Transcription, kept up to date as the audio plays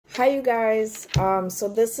Hi you guys, so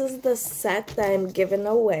this is the set that I'm giving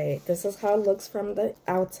away. This is how it looks from the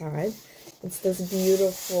outside. It's this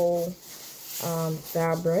beautiful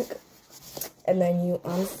fabric, and then you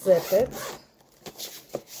unzip it,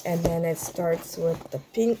 and then it starts with the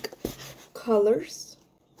pink colors,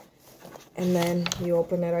 and then you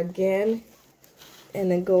open it again,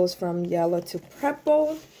 and it goes from yellow to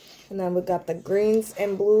purple, and then we got the greens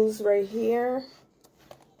and blues right here.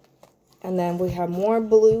 And then we have more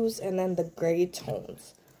blues and then the gray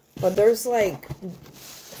tones. But there's like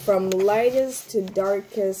from lightest to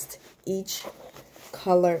darkest each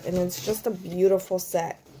color. And it's just a beautiful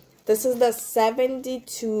set. This is the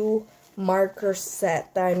 72 marker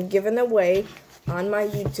set that I'm giving away on my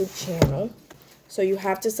YouTube channel. So you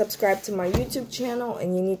have to subscribe to my YouTube channel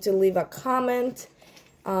and you need to leave a comment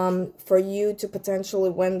for you to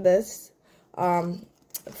potentially win this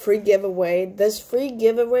free giveaway. This free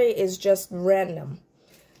giveaway is just random.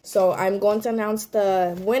 So I'm going to announce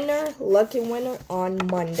the winner, lucky winner, on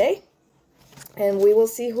Monday. And we will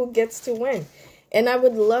see who gets to win. And I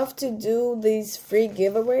would love to do these free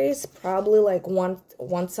giveaways probably like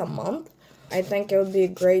once a month. I think it would be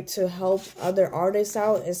great to help other artists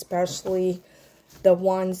out, especially the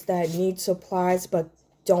ones that need supplies but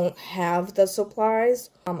don't have the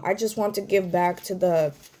supplies. I just want to give back to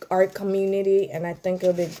the art community, and I think it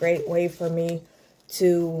would be a great way for me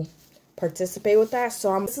to participate with that.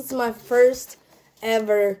 So this is my first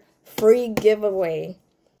ever free giveaway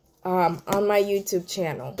on my YouTube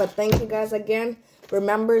channel. But thank you guys again.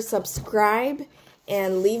 Remember, subscribe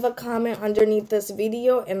and leave a comment underneath this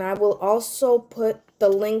video, and I will also put the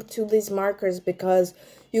link to these markers because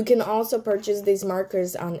you can also purchase these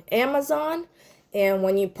markers on Amazon. And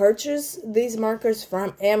when you purchase these markers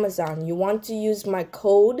from Amazon, you want to use my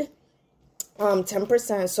code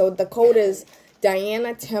 10%. So the code is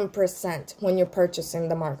Diana 10% when you're purchasing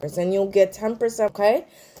the markers, and you'll get 10%, okay?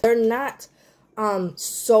 They're not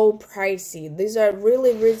so pricey. These are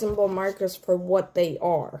really reasonable markers for what they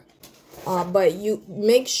are. But you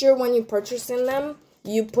make sure when you're purchasing them,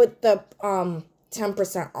 you put the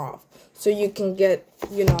 10% off so you can get,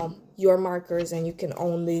 you know, your markers and you can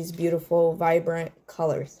own these beautiful, vibrant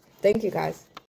colors. Thank you guys.